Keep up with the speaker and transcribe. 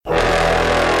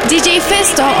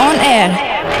DJFESTO on air.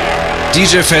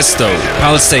 DJFESTO,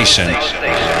 Palace Station.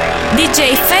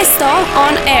 DJFESTO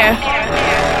on air.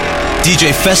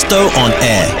 DJFESTO on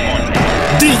air.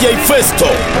 DJFESTO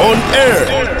on air.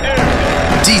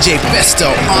 DJFESTO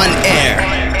on air.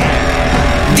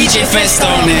 DJFESTO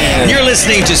on air. You're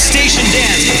listening to Station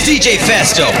Dance with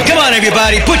DJFESTO. Come on,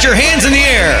 everybody, put your hands in the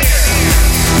air.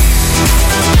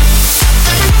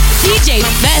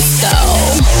 DJFESTO.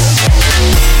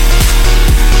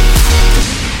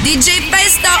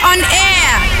 DJFESTO on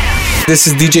air. This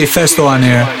is DJFESTO on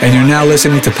air and you're now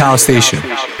listening to Palace Station.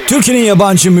 Türkiye'nin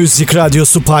yabancı müzik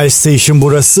radyosu Part Station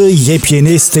burası.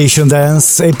 Yepyeni Station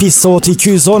Dance Episode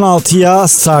 216'ya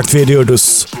start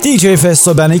veriyoruz.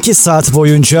 DJFESTO ben 2 saat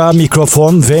boyunca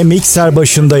mikrofon ve mikser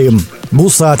başındayım. Bu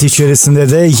saat içerisinde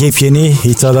de yepyeni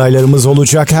hit adaylarımız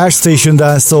olacak her Station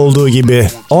Dance'te olduğu gibi.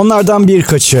 Onlardan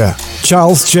birkaçı: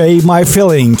 Charles J. My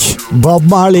Feeling, Bob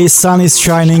Marley Sun is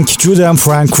Shining Jude &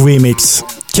 Frank Remix,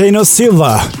 Kano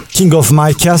Silva, King of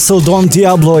My Castle Don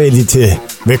Diablo editi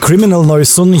ve Criminal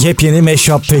Noise'un yepyeni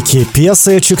mashup pack'i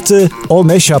piyasaya çıktı. O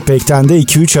mashup pack'ten de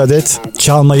 2-3 adet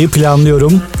çalmayı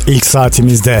planlıyorum ilk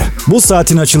saatimizde. Bu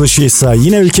saatin açılışı ise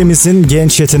yine ülkemizin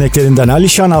genç yeteneklerinden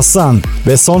Alişan Aslan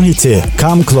ve son hiti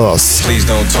Come Close. Please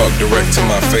don't talk direct to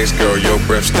my face, girl. Your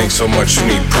breath stinks so much you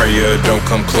need prayer. Don't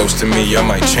come close to me, I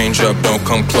might change up. Don't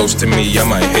come close to me, I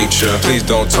might hate ya. Please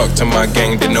don't talk to my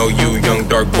gang, they know you young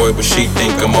dark boy, but she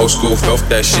think I'm old school. Felt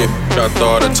that shit, I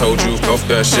thought I told you. Felt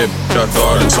that shit, I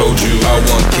thought I told you. I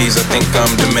want keys, I think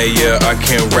I'm the mayor. I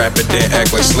can't rap it, then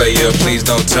act like Slayer. Please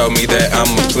don't tell me that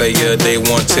I'm a player. They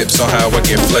want tips on how I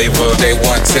get flavor. They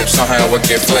want tips on how I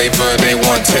get flavor. They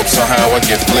want tips on how I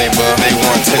get flavor. They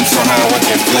want tips on how I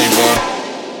get flavor.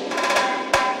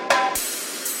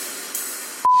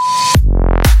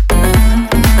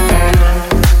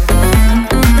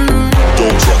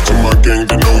 Don't talk to my gang,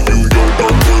 they know you young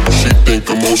dark boy, but she think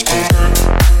I'm old school.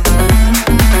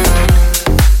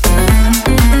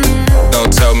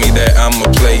 Don't tell me that I'm a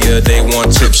player. They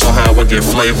want tips on how I get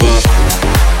flavor.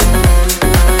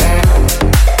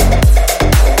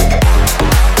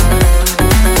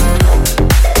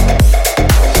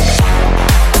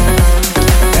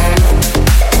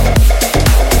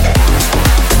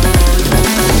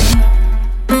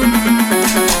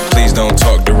 Please don't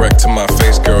talk direct to my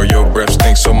face, girl. Your breath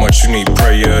stinks so much you need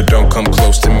prayer. Don't come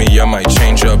close to me, I might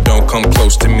change up. Don't come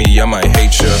close to me, I might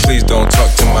hate ya. Please don't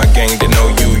talk to my gang, they know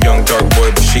you young dark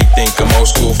boy, but she think I'm old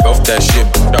school. Off that shit,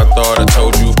 I thought I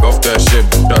told you. Off that shit,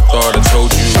 I thought I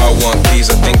told you. I want keys,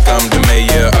 I think I'm the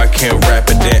mayor. I can't rap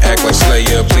it, then act like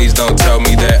Slayer. Please don't tell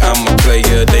me that I'm a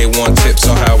player. They want tips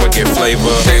on how I get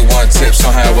flavor. They want tips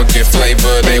on how I get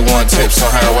flavor. They want tips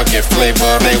on how I get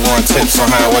flavor. They want tips on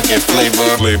how I get flavor.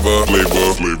 Flavor,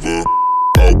 flavor, flavor.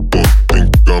 I want think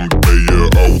I'm the mayor.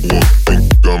 I want think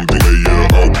I'm the mayor.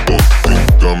 I want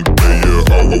think I'm the mayor.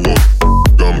 I want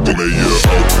I'm the mayor.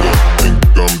 I want think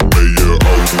I'm the mayor.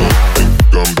 I want think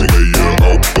I'm the mayor.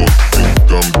 I want think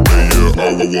I'm the mayor.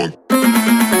 I want.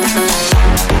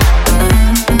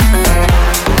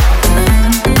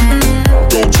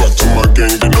 Don't talk to my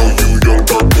gang, they know you young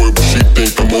dark boy, but she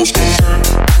think I'm old school.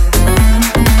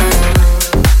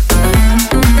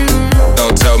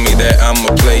 Don't tell me that I'm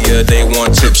a player. They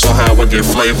want tips on how I get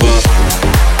flavor.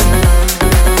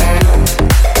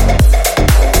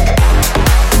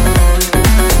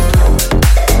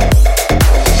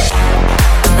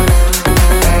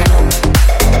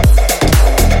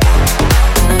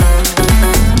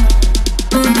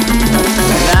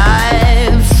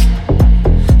 Life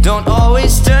don't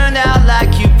always turn out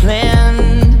like you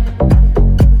planned,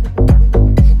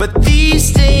 but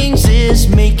these things is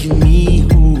making me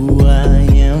who I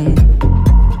am.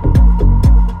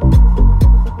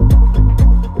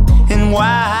 And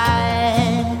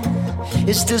why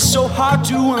is this so hard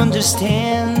to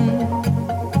understand?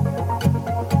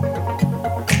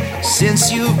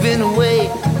 Since you've been away,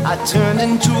 I turned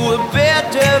into a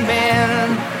better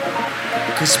man.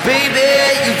 'Cause baby,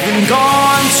 you've been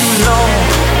gone too long.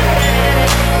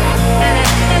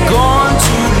 Gone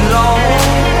too long.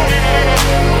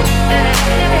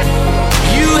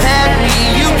 You had me,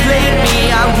 you played me,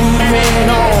 I'm moving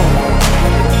on.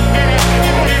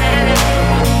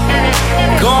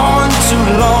 Gone too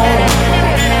long.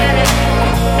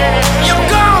 You're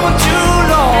gone too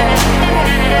long.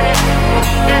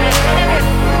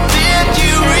 Did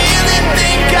you really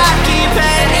think I'd keep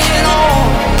hanging on?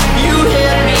 You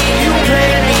hit me, you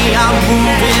played me, I'm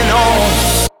moving on.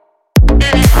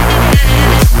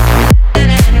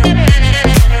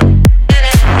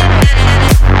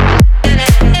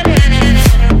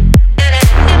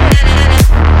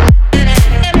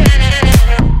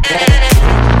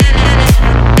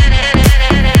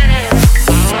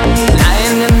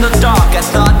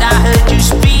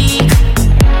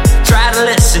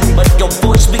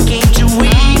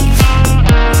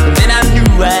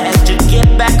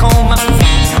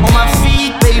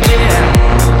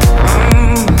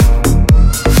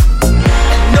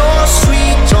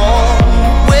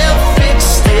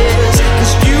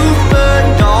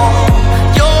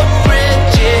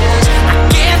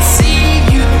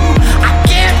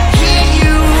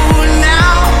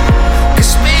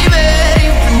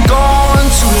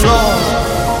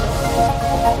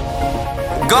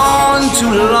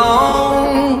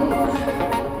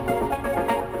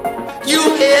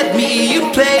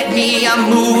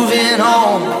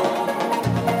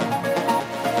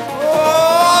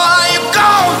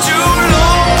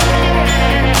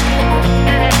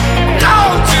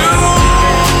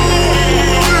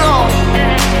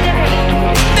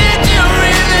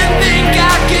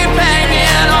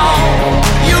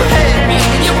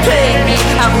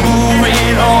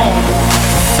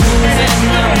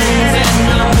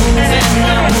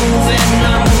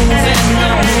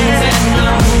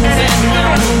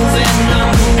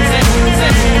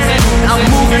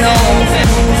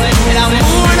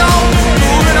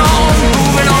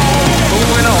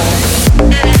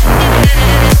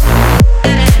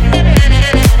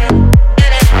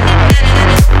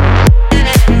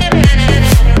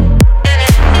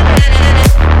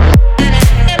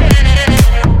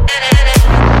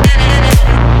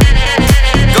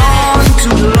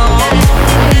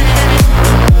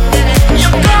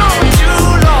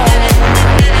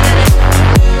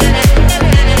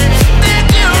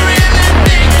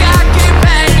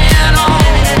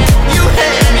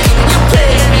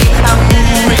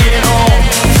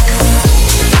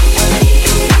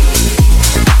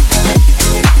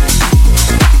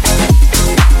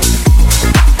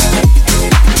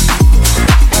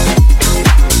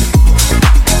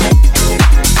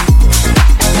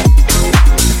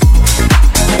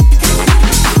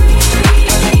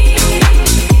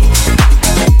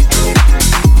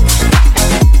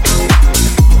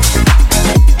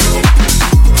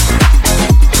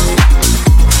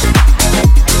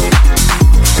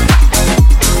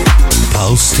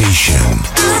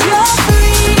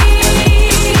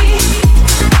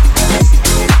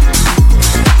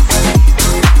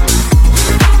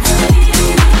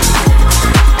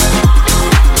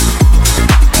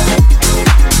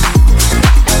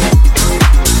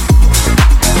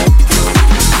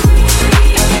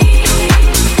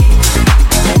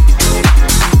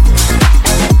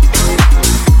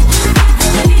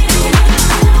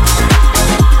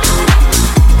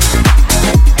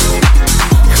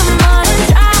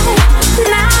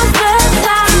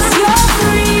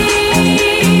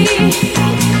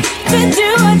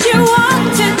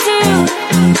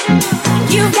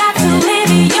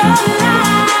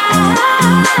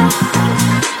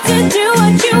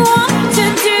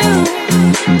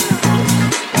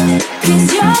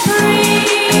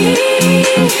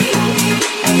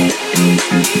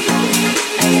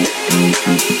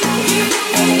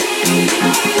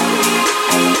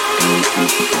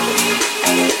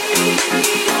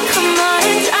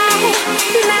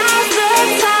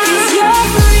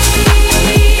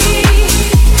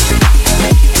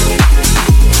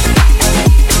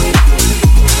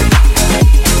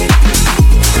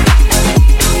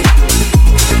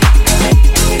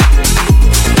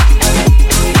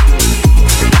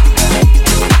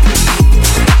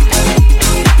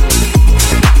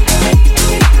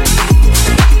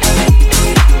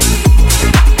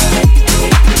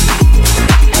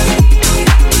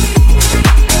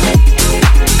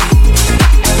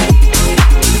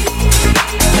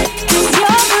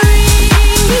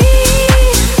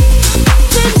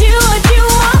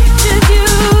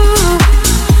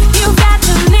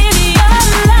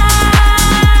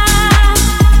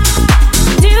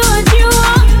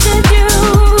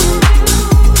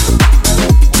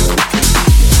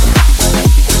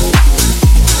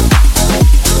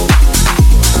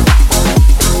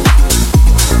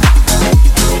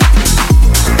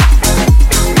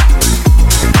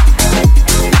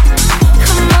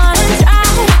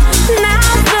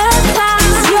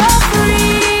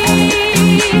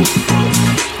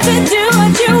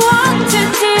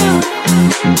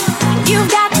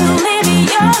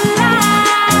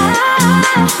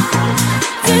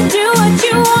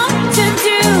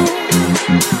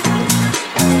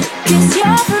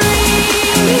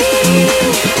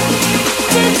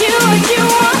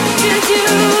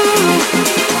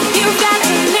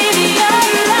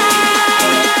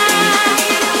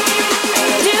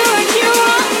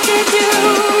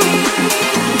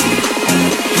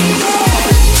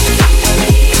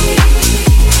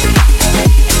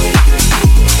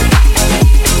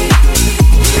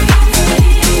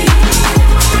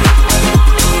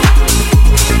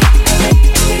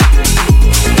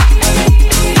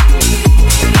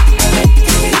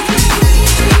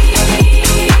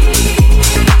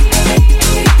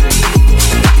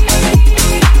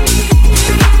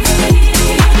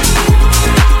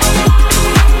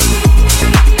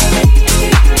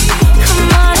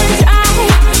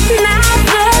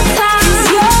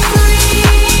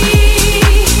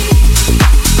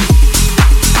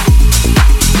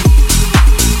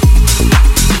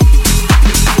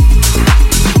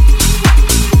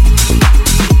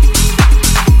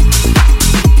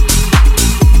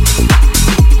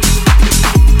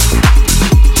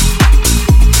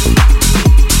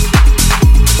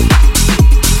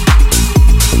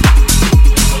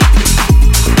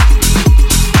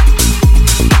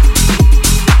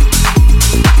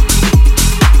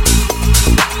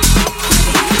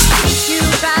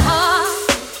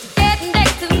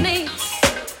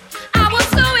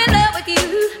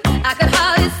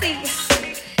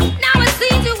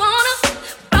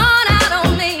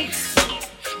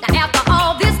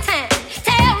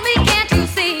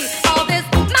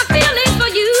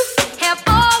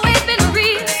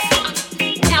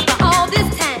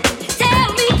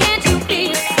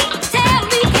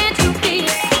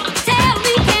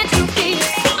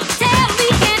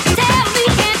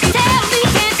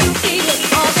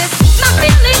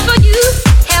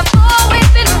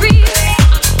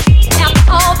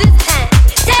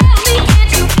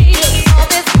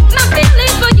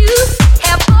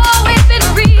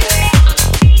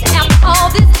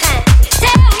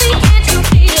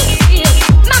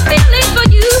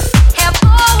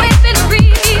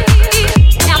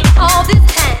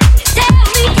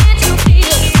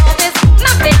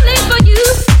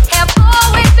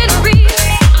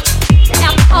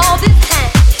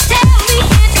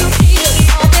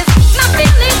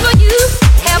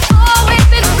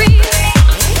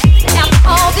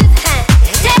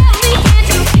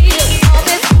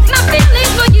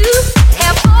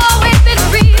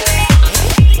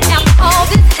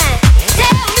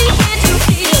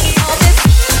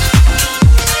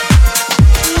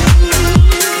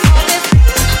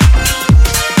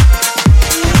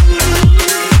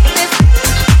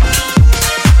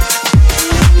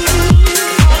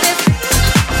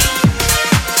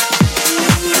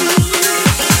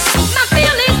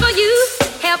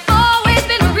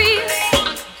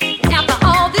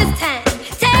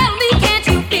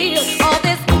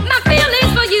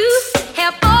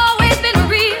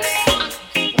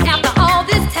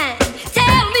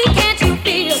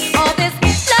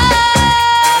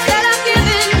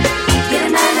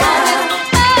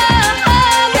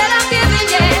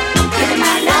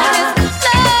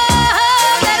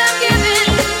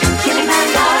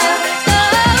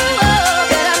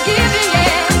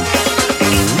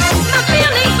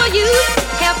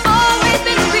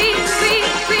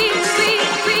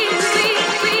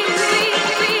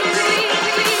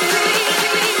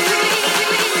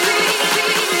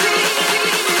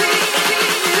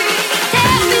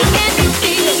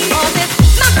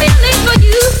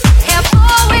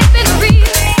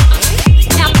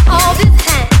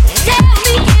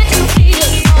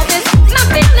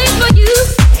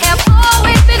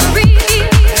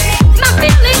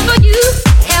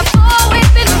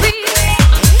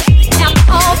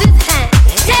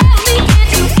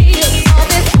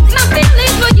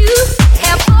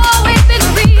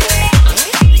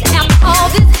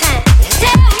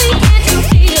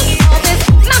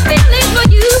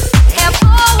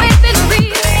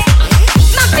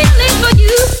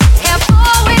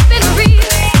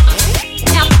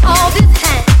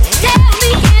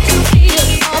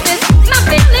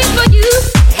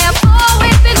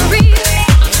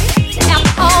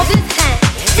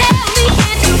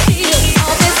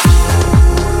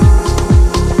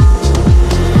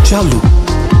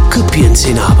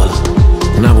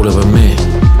 per me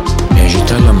è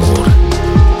città l'amore,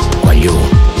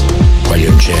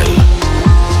 Guaglioncella,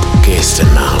 che è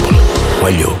Napoli,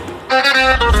 Guagliò.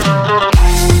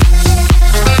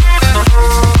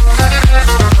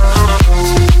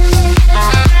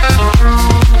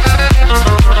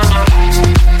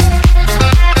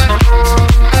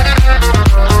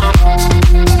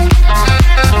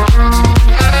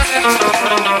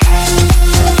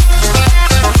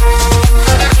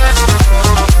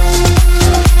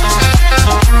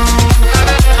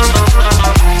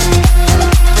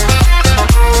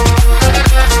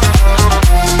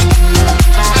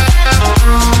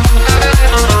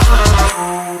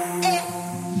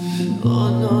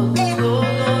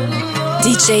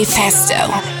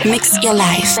 DJFESTO, mix your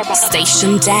life,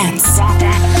 Station Dance.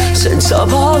 Senza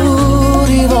paura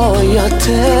voglio a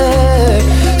te,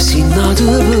 si nato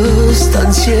per sta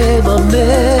insieme a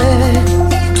me.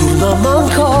 Torniamo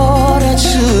ancora a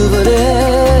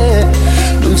civere,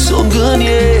 non so che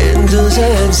niente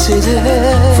senza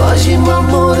te. Facciamo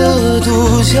amore,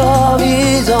 tu sei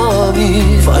vita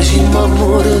mia. Facciamo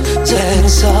amore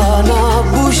senza una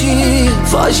bugia.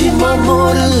 Facciamo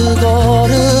amore,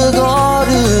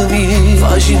 cuore mio.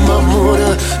 Facciamo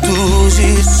amore, tu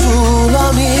sei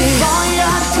sulla mia. Voglio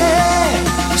a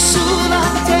te, sulla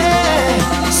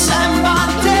te, sempre a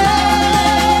te.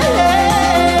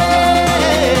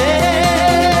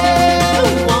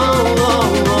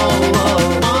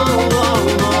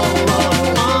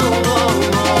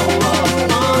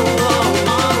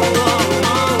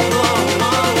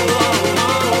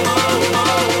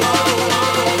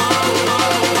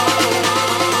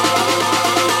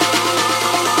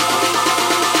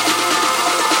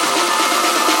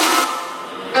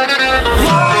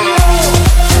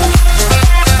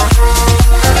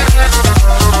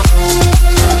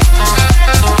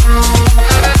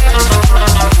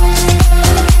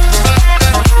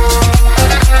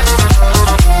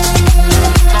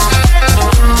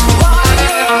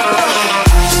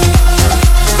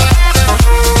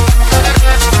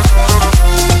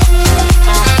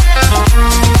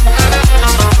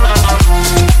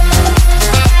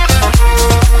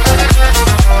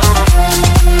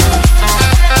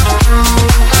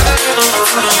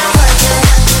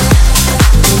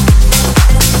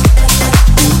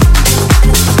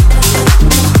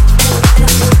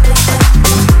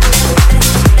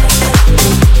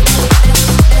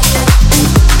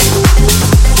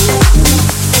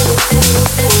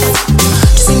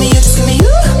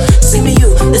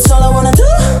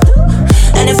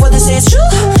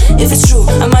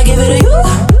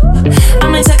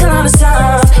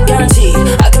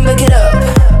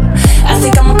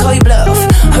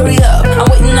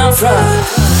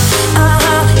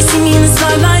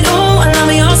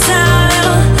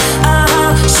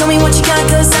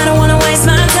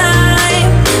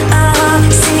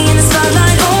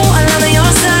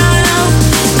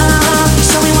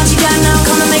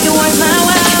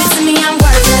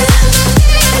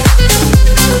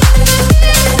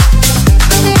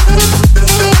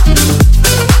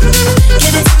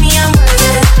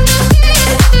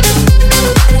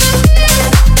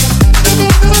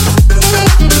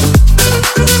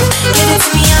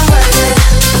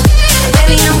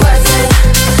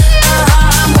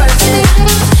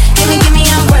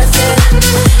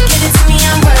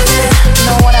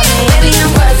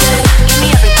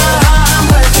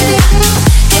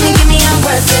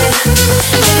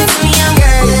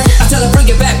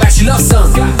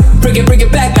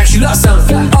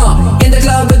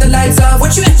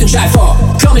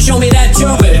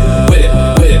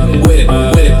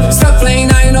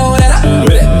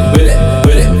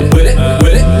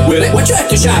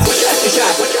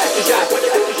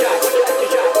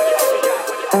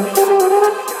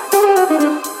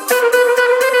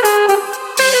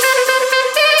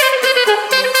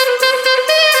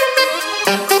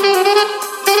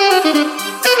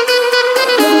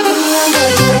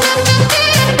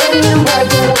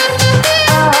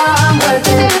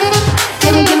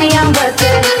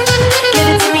 Give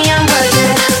it to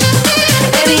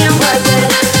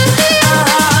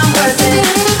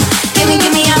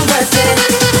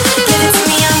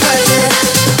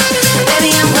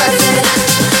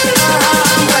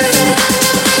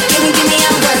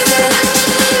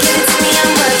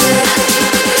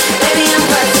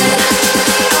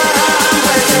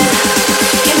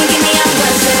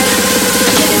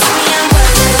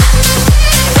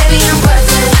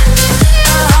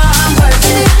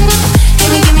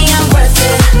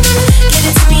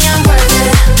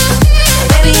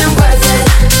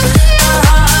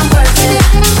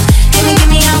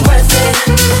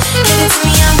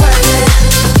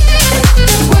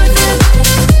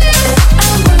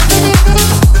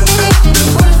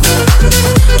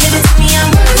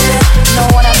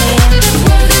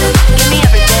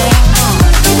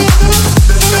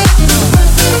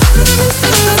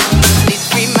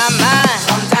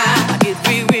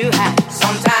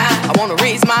wanna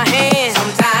raise my hand.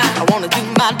 Sometimes I wanna do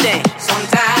my dance.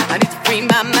 Sometimes I need to free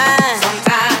my mind.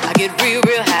 Sometimes I get real,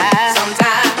 real high.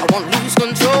 Sometimes I wanna lose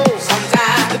control.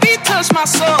 Sometimes the beat touch my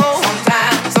soul.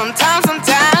 Sometimes, sometimes,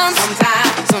 sometimes,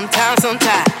 sometimes, sometimes,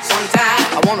 sometimes, sometimes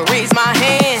I wanna raise my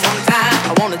hand. Sometimes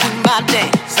I wanna do my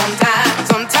dance. Sometimes,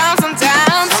 sometimes,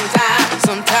 sometimes, sometimes,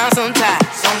 sometimes, sometimes,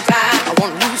 sometimes I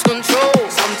wanna lose control.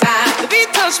 Sometimes the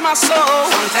beat touch my soul.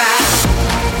 Sometimes,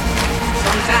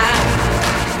 sometimes,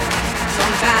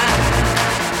 sometimes,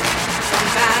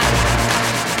 sometimes,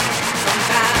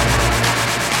 sometimes.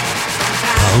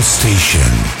 House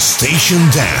Station, Station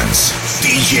Dance,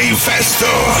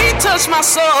 DJFESTO. Beat touch my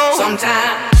soul.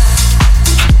 Sometimes.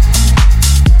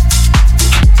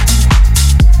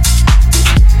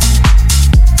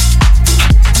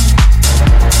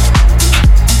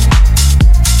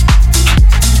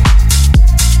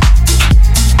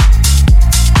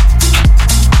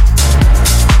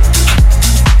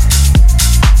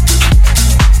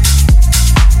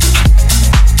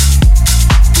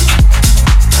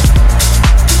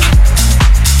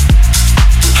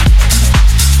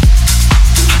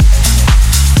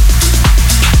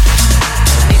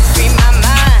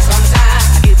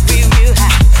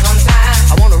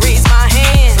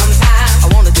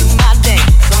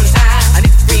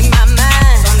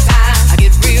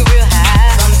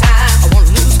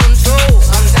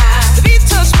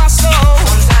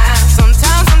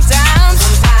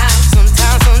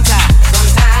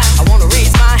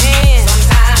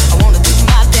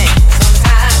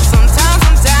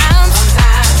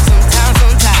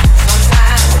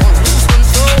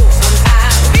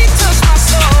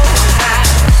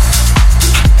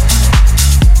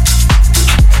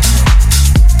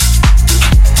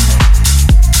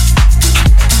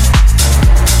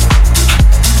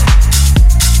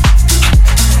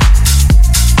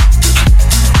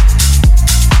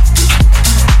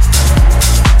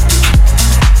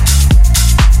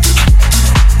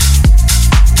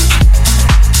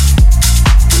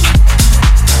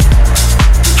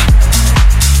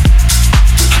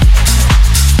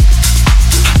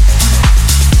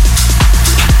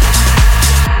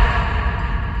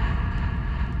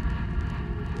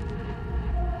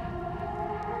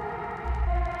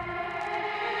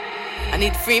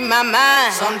 Free my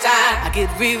mind. Sometimes I get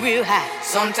real, real high.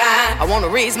 Sometimes I wanna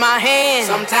raise my hand.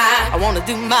 Sometimes I wanna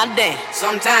do my dance.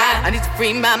 Sometimes I need to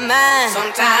free my mind.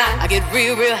 Sometimes I get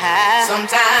real, real high.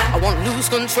 Sometimes I wanna lose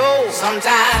control.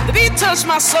 Sometimes the beat touch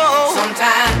my soul.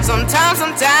 Sometimes, sometimes,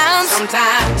 sometimes,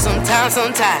 sometimes, sometimes,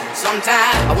 sometimes,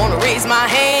 sometimes I wanna raise my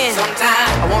hand.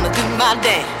 Sometimes I wanna do my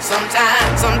dance.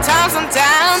 Sometimes, sometimes,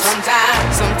 sometimes,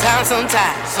 sometimes, sometimes,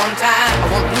 sometimes, sometimes I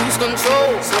wanna lose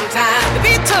control. Sometimes the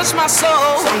beat touch my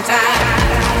soul. Sometimes,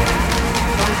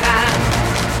 sometimes,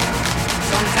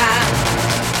 sometimes,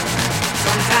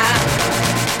 sometimes,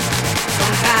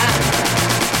 sometimes,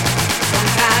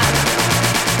 sometimes,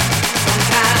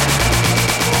 sometimes,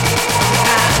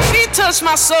 beat touch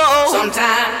my soul.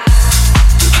 Sometimes.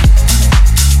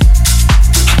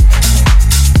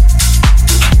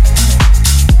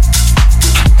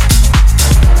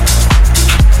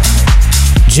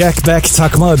 Jack Beck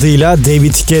takma adıyla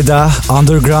David Guetta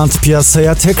underground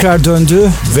piyasaya tekrar döndü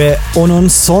ve onun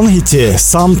son hiti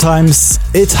Sometimes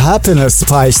It Happens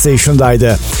Pie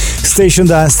Station'daydı. Station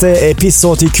Dance'te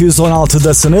episode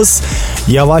 216'dasınız.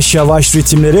 Yavaş yavaş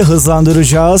ritimleri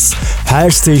hızlandıracağız. Her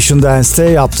Station Dance'te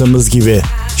yaptığımız gibi.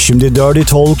 Şimdi Dirty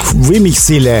Talk remix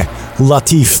ile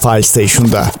Latif Pie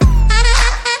Station'da.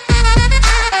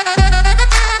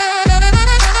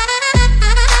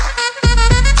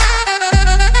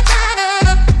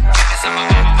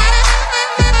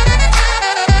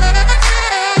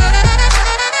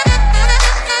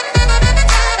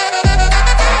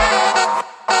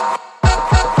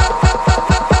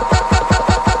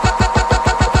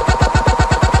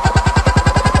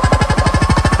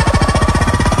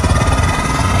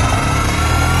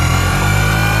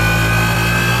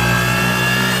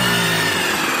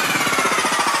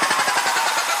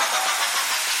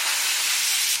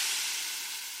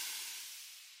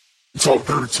 Talk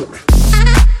dirty to me.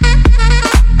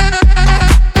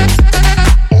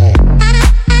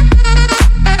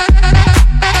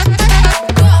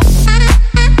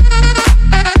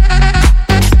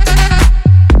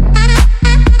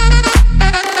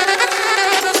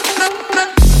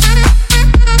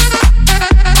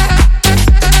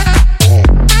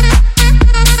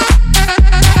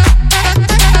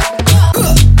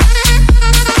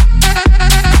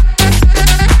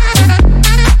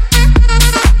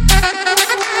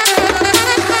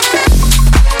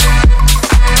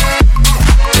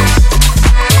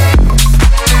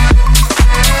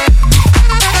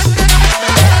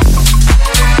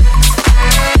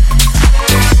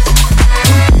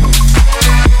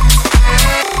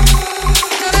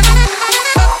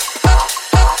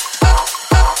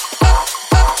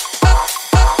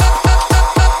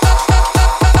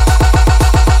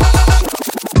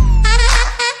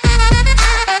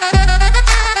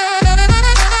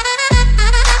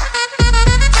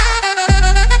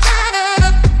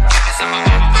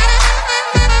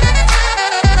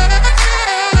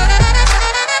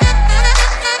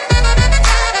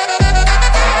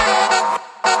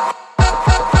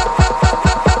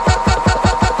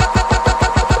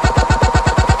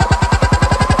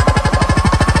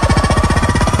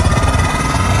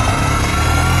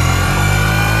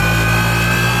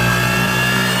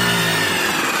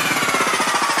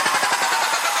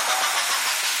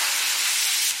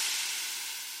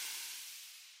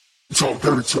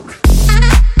 territory.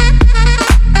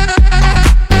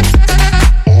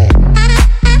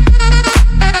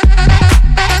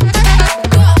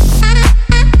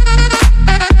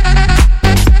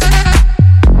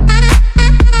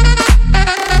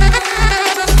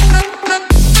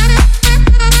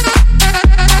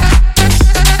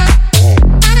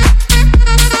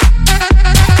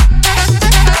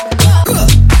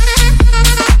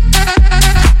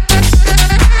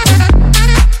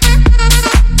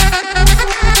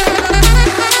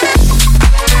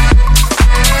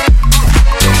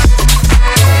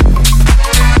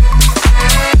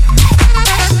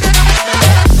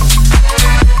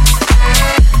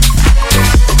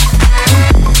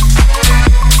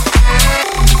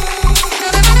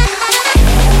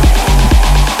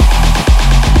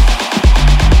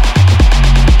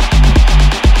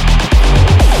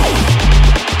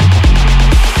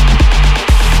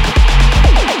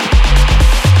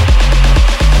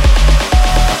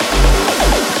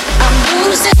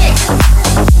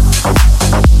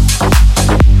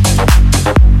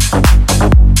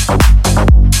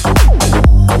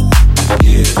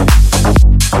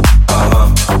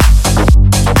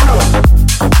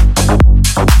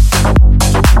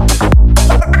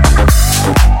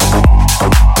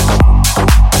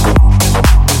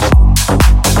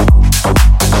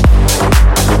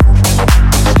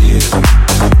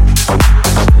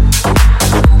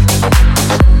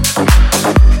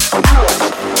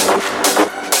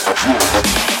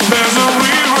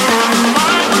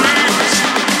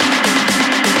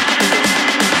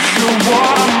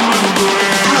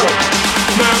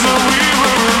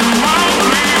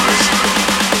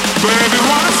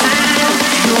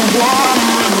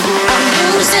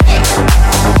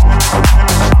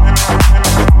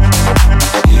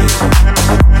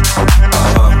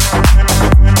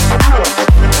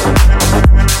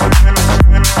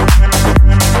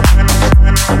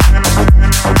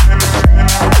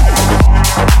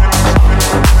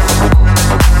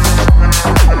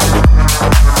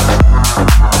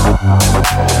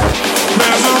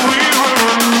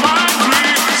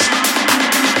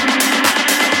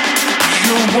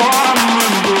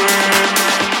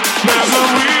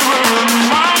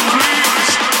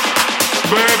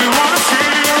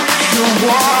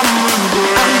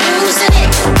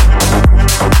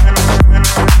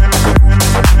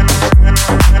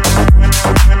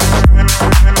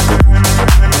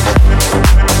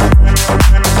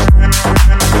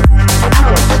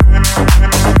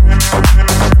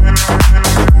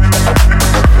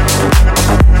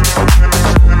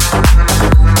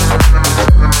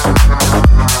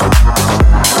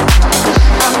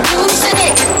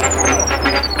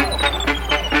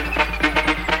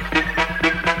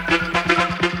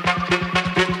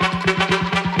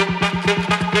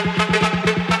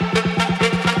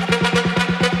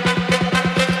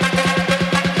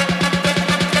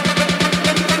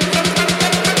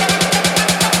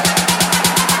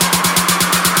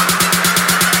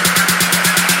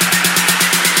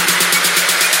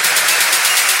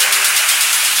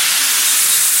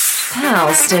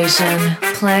 Station.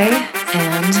 Play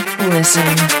and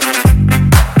listen.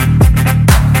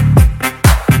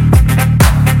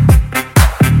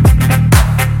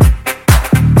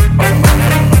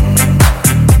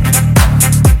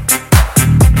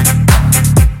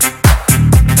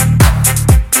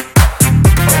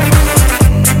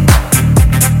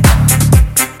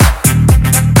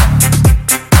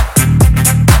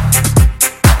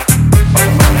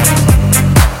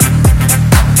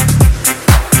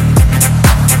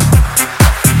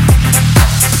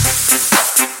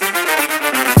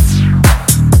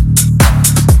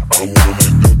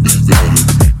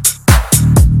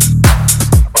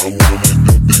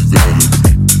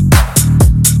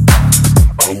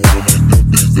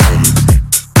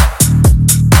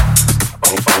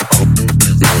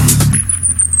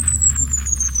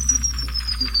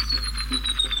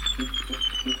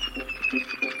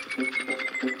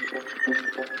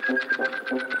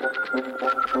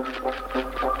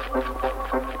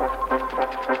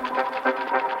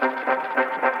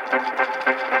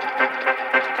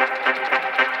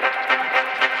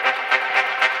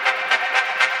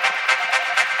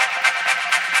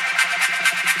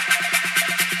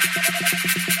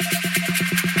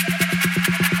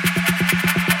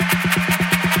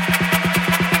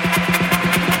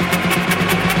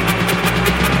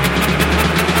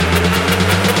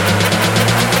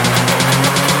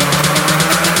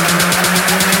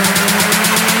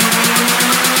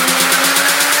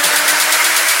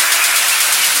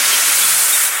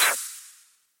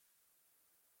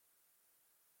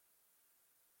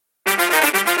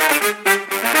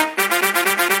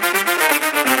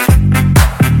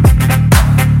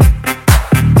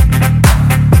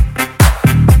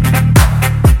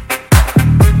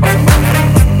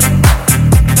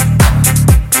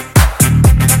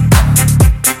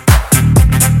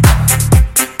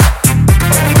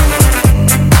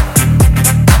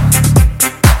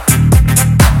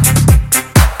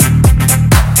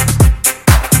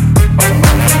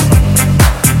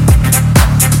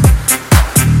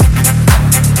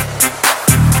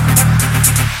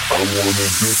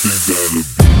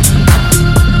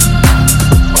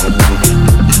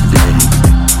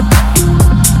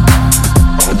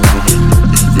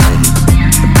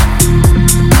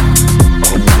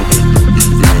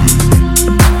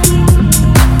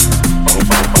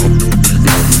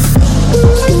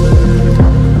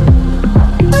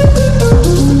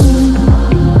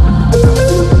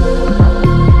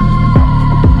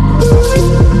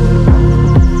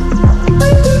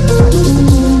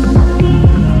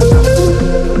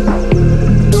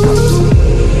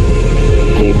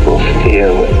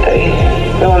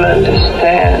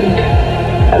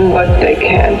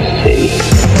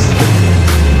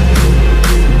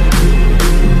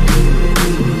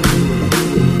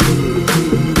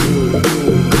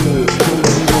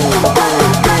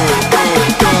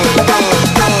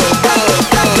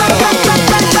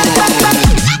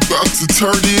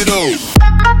 Turn it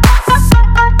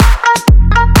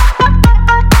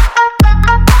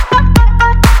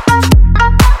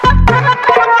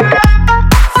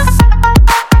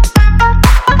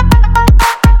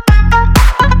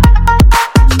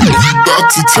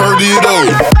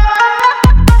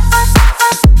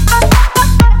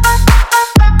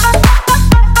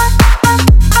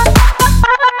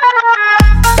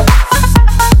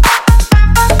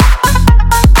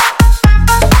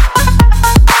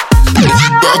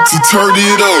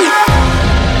up.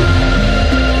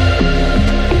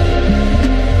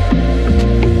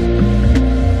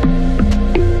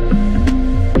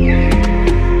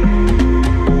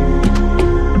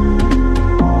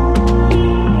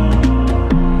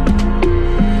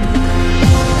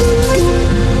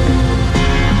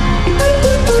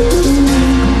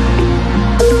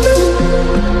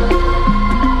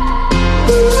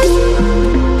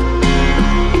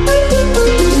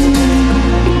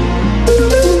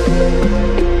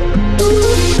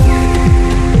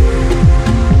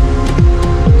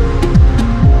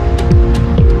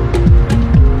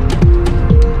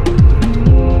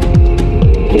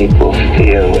 People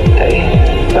fear what they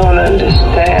don't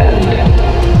understand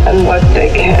and what they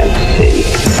can't see.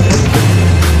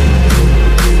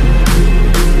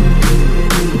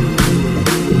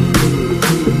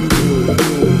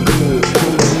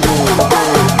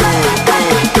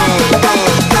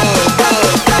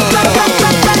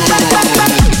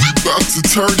 About to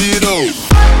turn it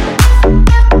up.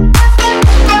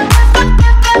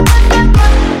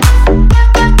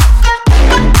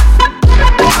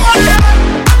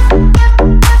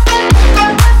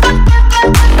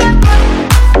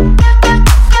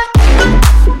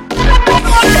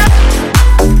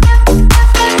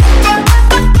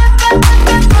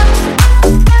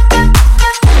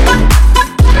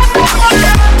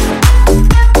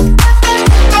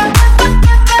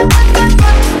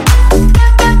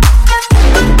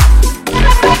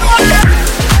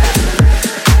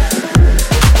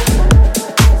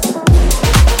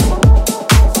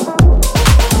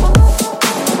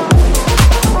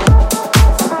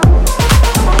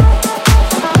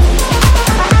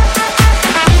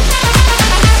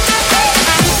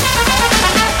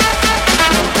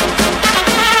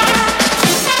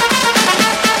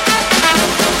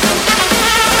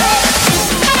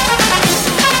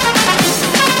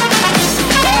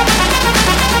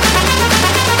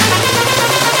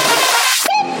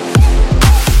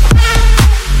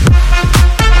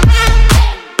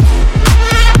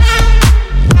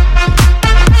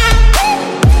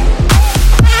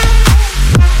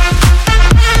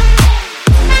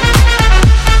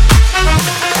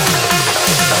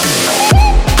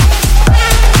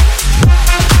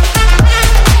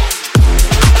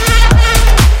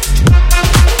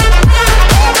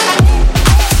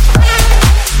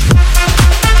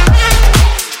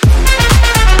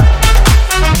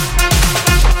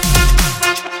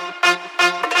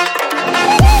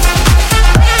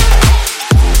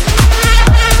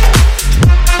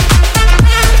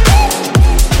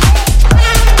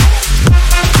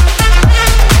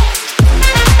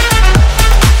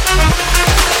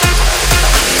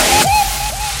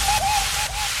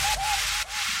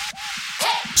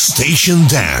 Station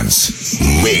Dance.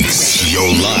 Mix your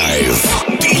life.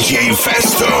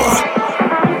 DJFESTO.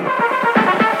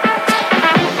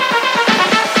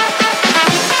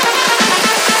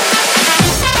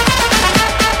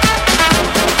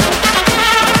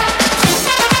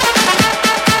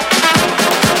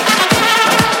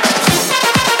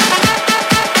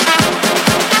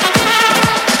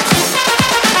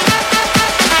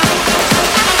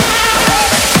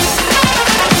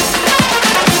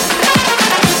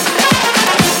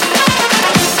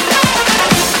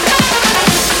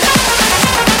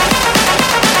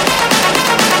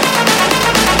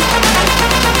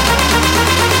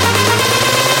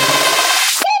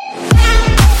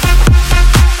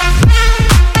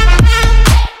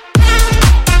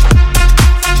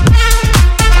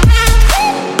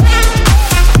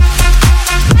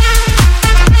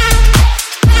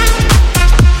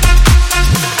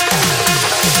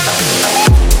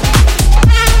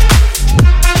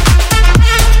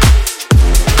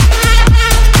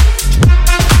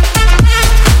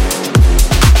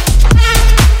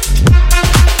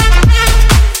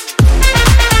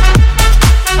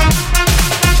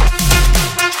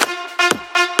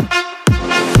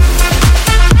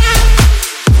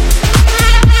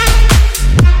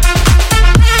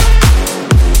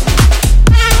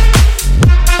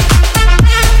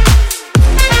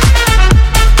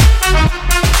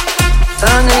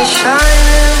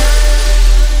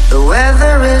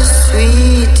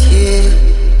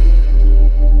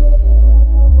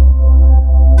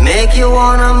 you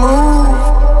wanna move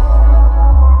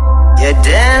your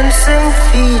dancing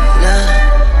feet now.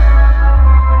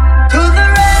 To the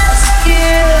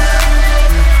rescue,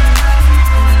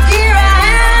 here I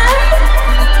am.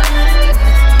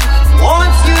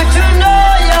 Want you to know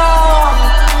you're.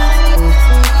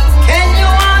 Can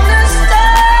you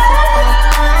understand?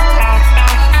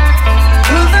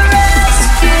 To the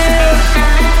rescue,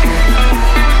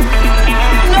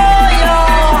 know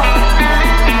you're.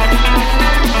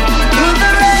 To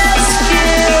the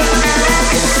rescue,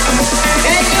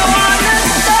 can you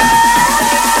understand?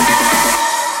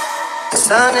 The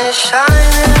sun is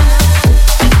shining,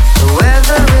 the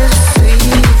weather is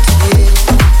sweet, yeah.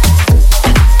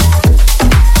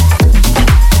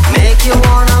 Make you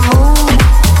wanna move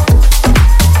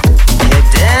your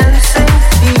dancing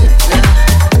feet now.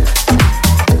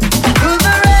 To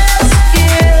the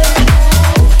rescue,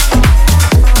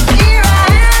 here I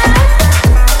am.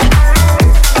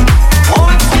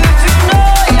 Want you to know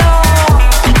you're.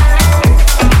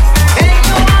 Can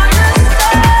you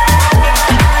understand?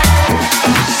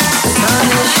 Sun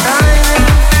is shining.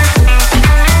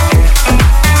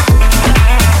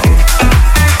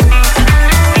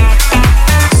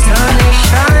 Sun is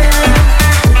shining.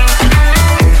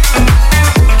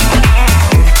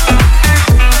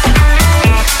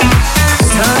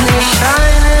 Sun is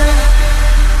shining.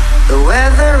 The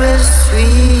weather is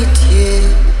sweet, yeah.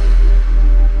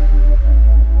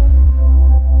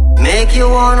 Make you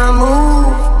wanna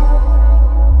move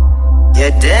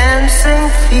your dancing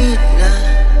feet now.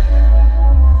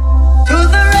 To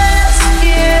the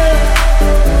rescue,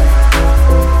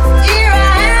 here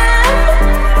I am.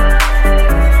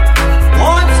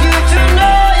 Want you to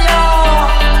know you're.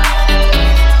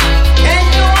 Can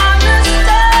you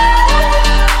understand?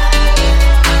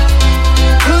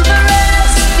 To the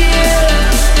rescue,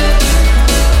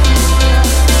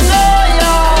 know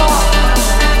you're.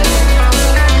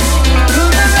 To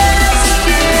the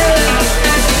rescue,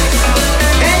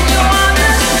 can you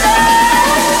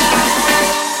understand?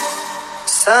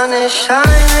 Sun is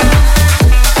shining,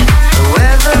 the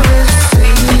weather is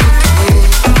sweet, yeah.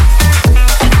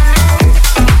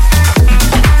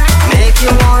 Make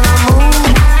you wanna move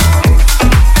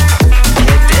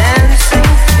your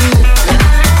dancing feet now.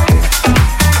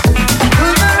 To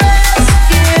the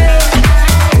rescue,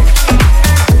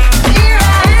 here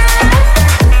I am.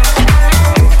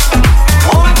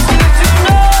 Want you to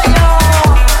know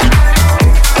you're.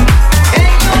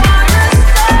 Can you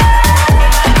understand?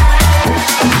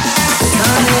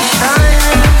 Sun is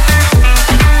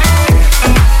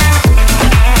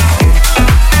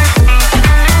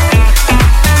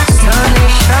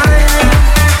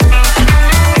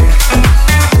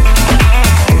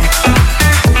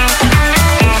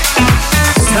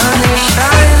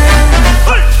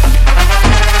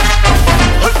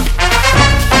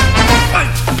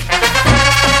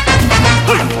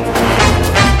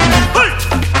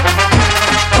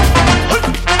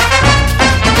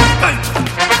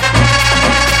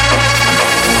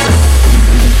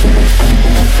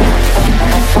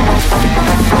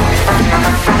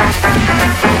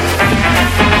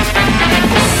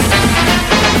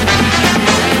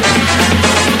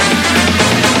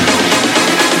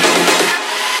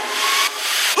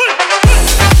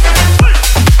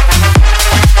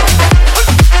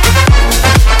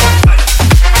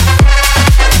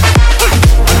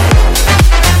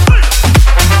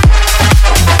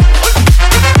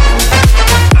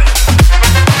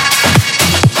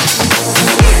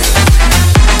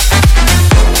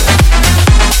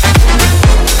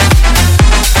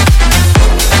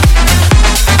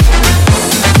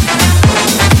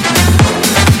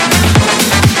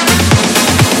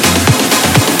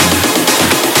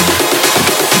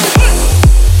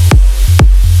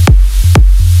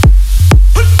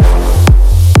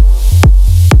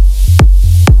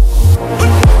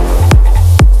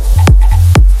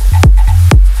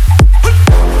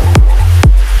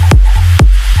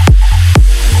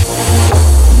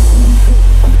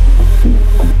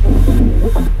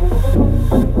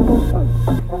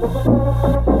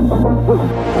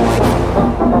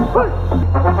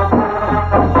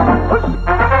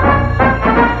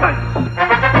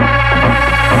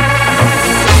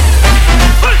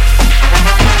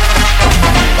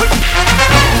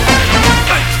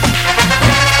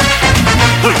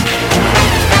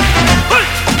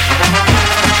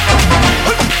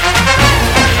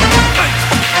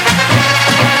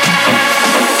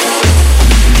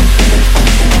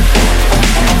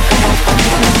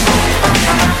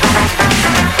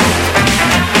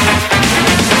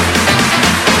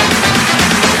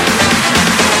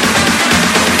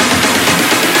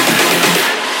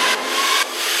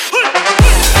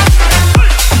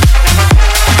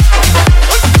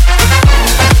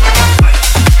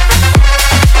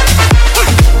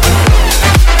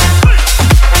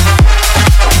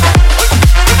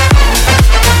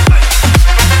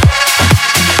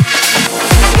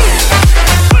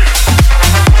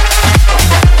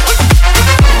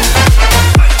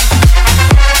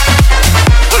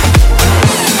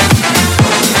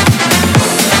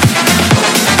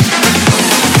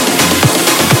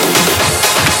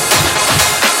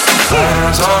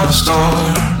on the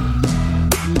store.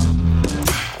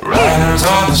 Riders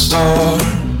on the store.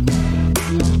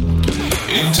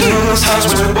 Into this house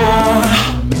we're born.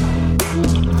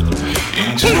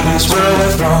 Into this world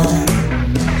we're thrown.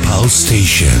 House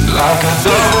Station. Like a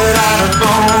dog without a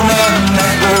bone and a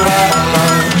neck without a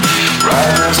love.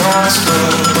 Riders on the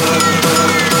store.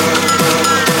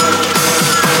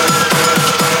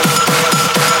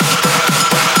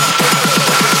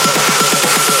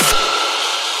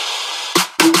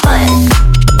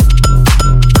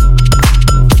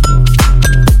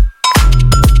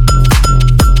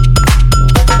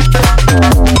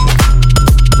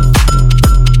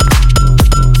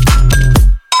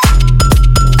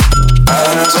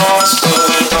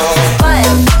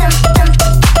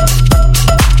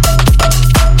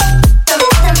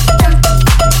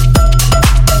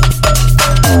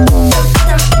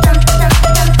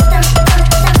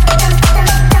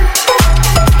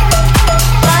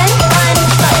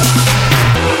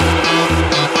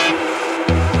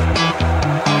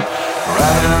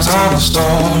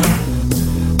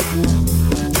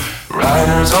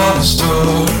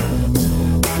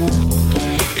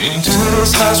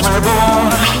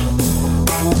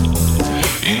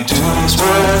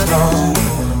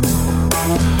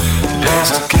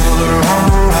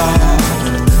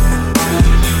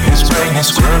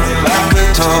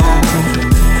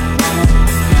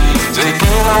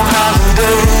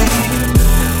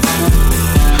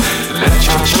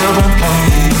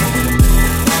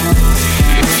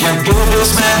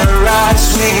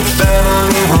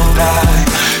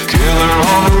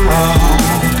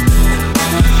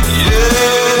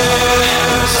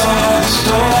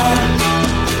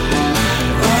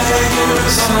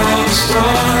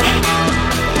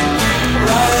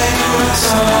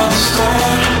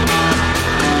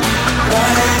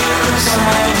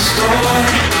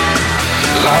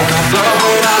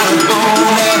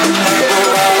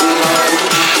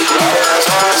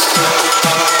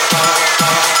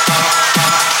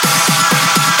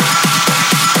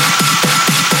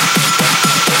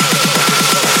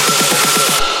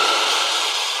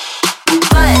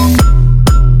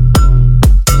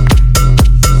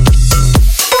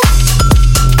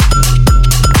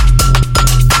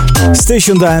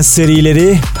 Station Dance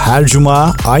serileri her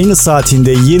cuma aynı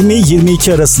saatinde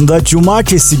 20-22 arasında,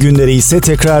 cumartesi günleri ise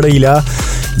tekrarıyla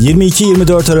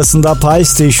 22-24 arasında Pi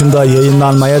Station'da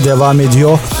yayınlanmaya devam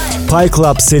ediyor. Pi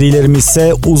Club serilerimiz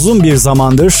ise uzun bir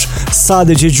zamandır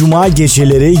sadece cuma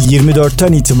geceleri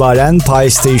 24'ten itibaren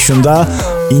Pi Station'da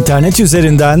internet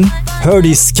üzerinden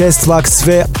Herdis, Castbox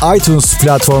ve iTunes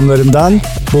platformlarından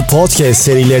bu podcast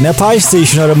serilerine Pi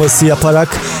Station araması yaparak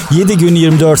 7 gün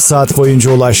 24 saat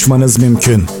boyunca ulaşmanız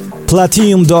mümkün.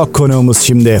 Platinum Dog konuğumuz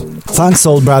şimdi. Funk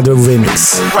Soul Brother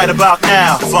Remix. Right about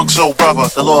now, Funk Soul Brother,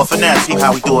 the law of finesse, see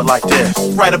how we do it like this.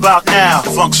 Right about now,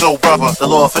 Funk Soul Brother, the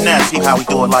law of finesse, see how we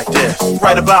do it like this.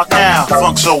 Right about now,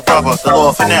 Funk Soul Brother, the law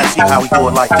of finesse, see how we do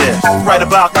it like this. Right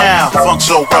about now, Funk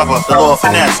Soul Brother, the law of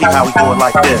finesse, see how we do it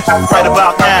like this. Right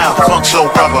about now, Funk Soul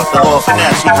Brother, the law of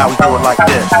finesse, see how we do it like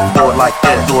this. Do it like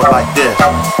this, do it like this,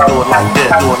 do it like this,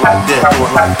 do it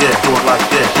like this, do it like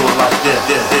this, do it like this,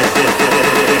 do it like this,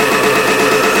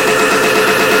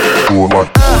 do it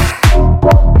like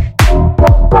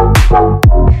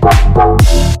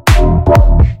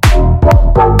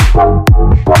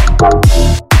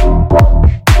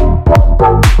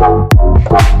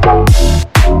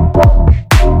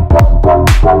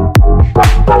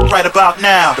right about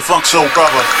now, the Funk Soul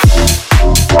Brother.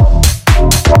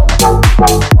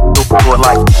 Do it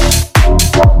like,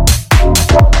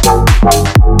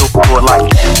 do it like,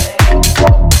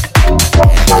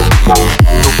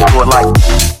 do it like.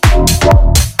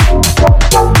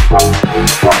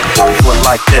 Do it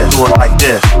like this, do it like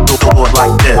this, do it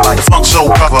like this, like the Funk Soul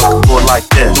Brother. Do it like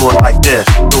this, do it like this,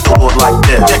 do it like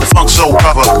this. Check the Funk Soul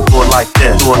Brother. Do it like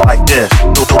this, do it like this,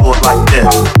 do it like this.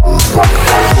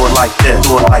 Do it like this,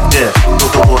 do it like this,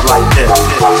 do it like this.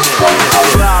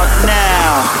 Out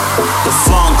now, the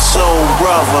Funk Soul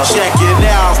Brother. Check it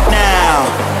out now,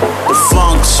 the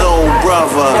Funk Soul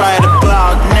Brother. Right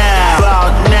about now,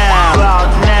 about now, about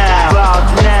now, about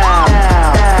now.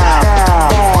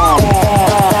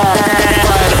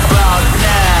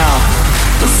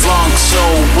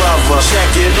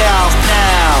 Check it out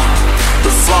now, the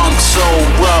Funk Soul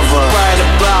Brother. Right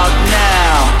about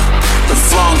now, the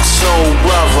Funk Soul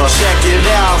Brother. Check it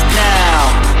out now,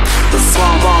 the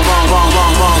Funk,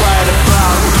 right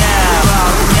about now,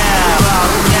 about now,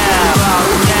 about now, about now, about now,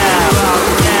 about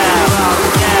now,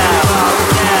 about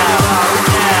now, about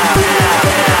now.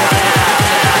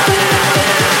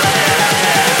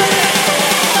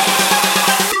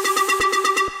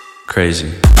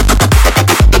 Crazy.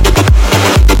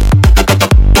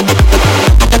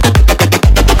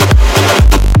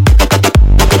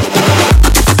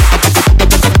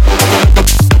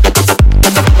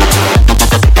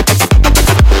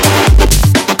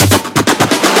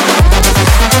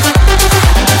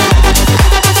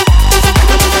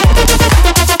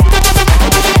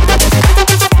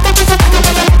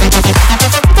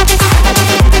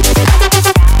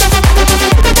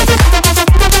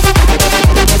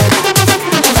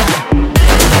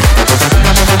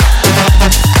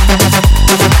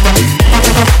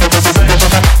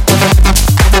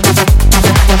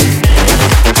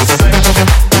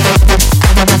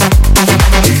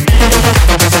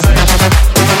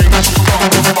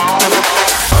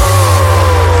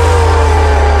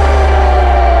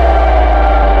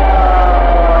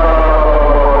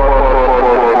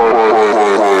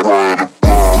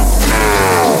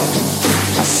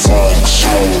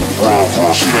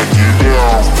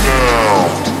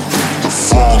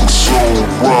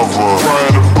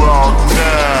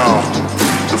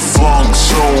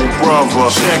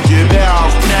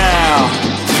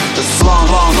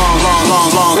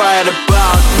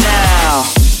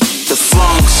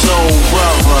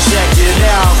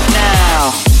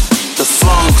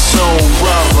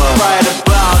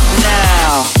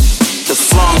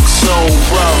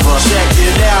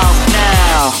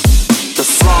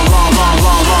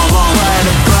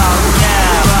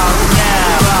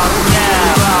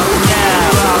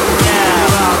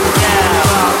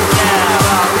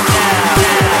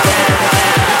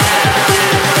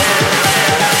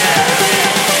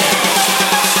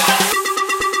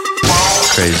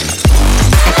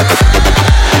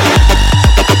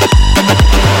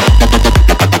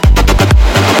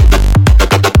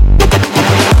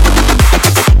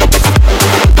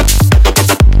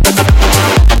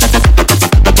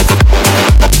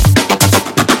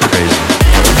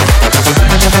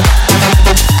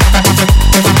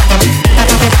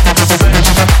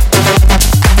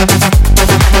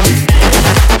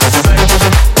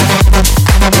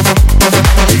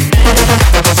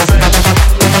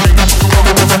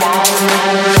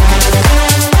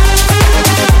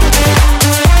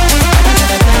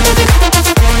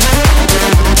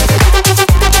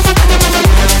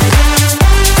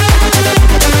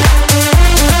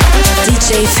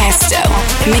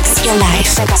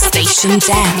 Station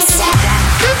Dance.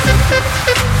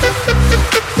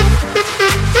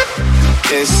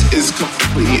 This is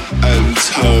complete and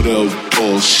total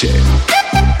bullshit.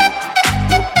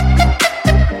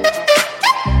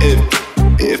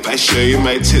 If I show you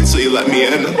my tits, will you let me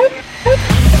in?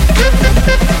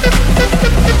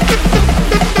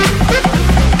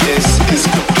 This is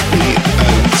complete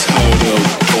and total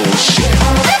bullshit.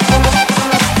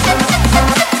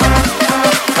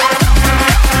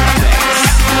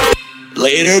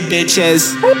 Later,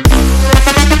 bitches.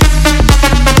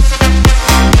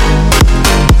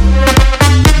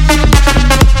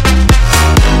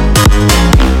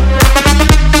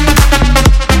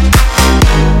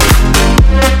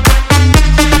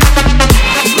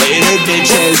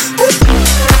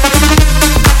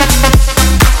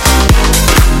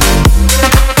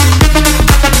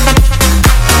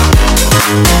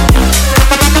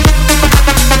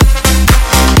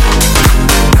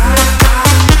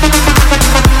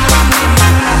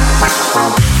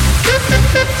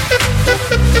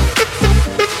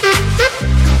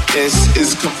 This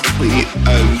is complete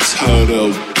and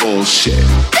total bullshit.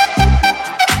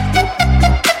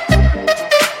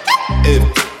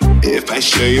 If I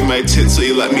show you my tits, will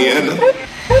you let me in?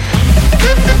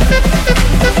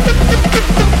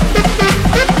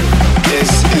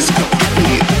 This is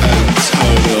complete and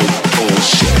total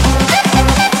bullshit.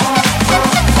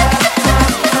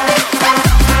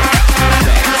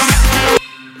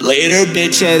 Later,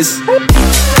 bitches.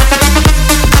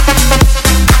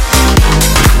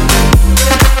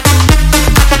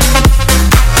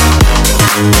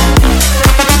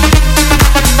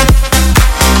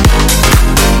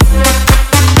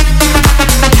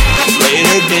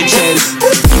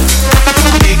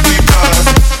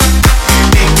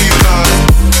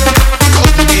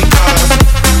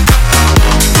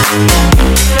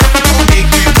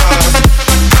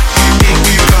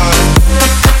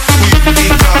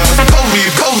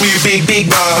 Big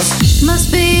boss.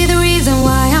 Must be the reason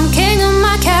why I'm king of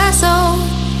my castle.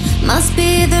 Must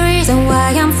be the reason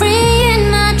why I'm free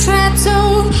in my trap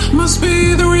zone. Must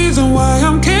be the reason why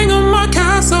I'm king of my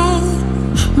castle.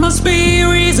 Must be a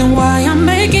reason why I'm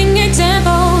making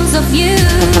examples of you.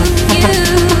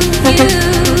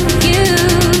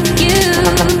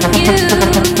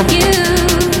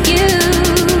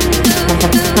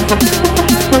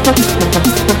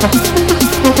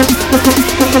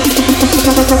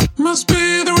 Must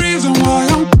be the reason why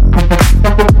I'm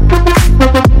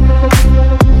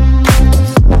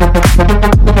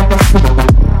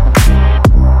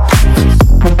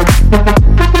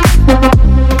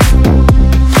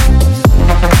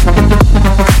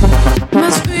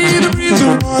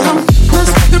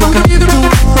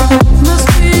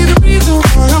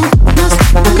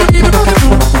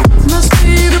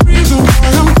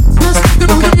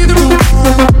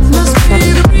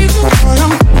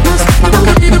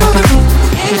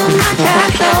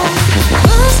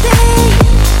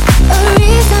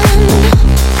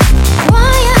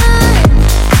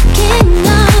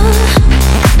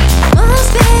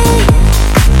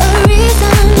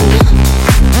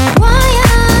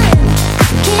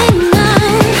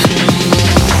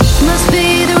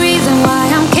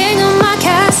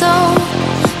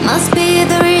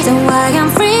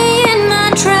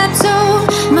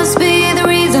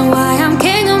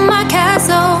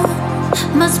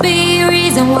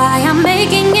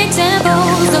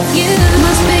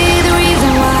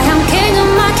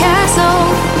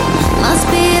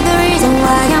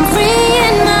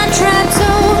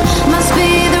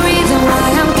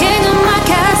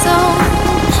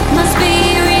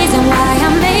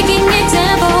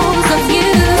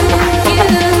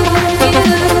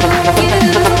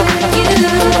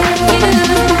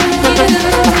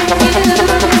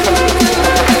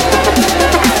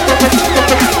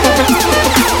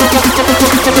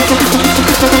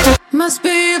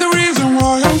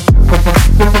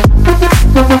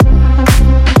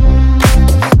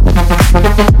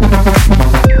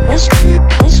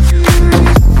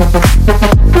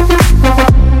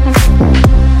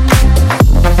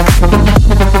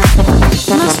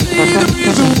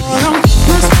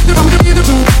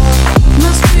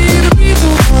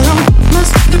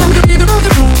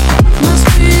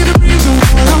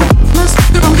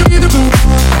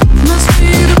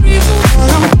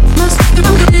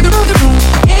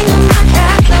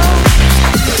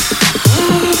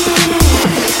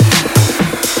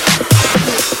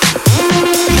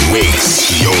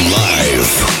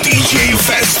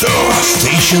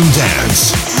Station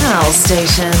Dance. Pal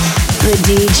Station. The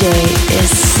DJ is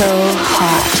so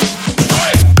hot.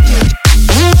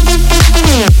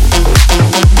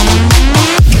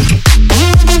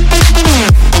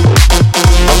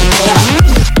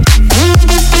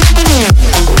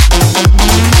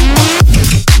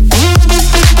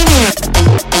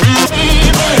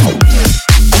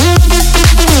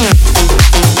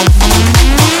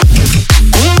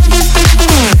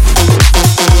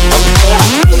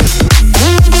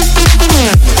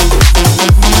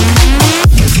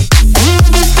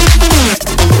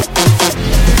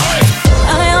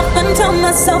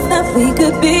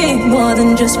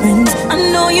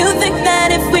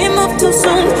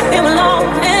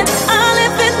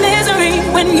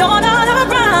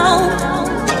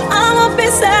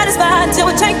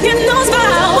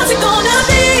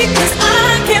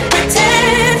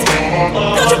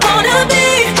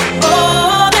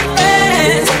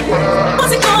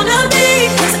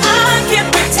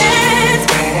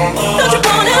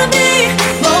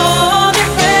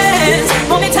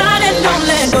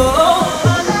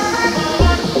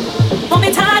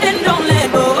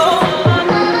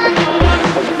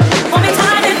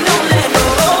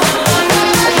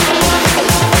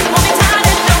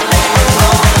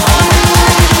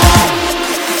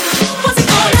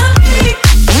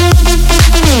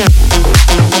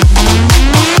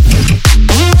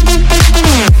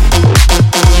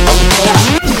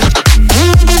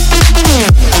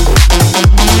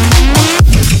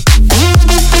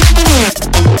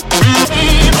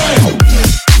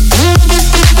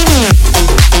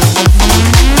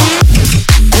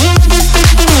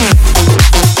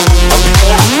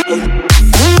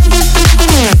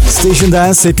 Station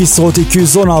Dance episode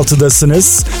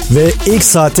 216'dasınız ve ilk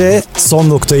saate son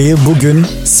noktayı bugün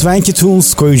Swanky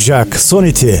Tunes koyacak.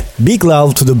 Sonity, Big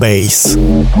Love to the Bass.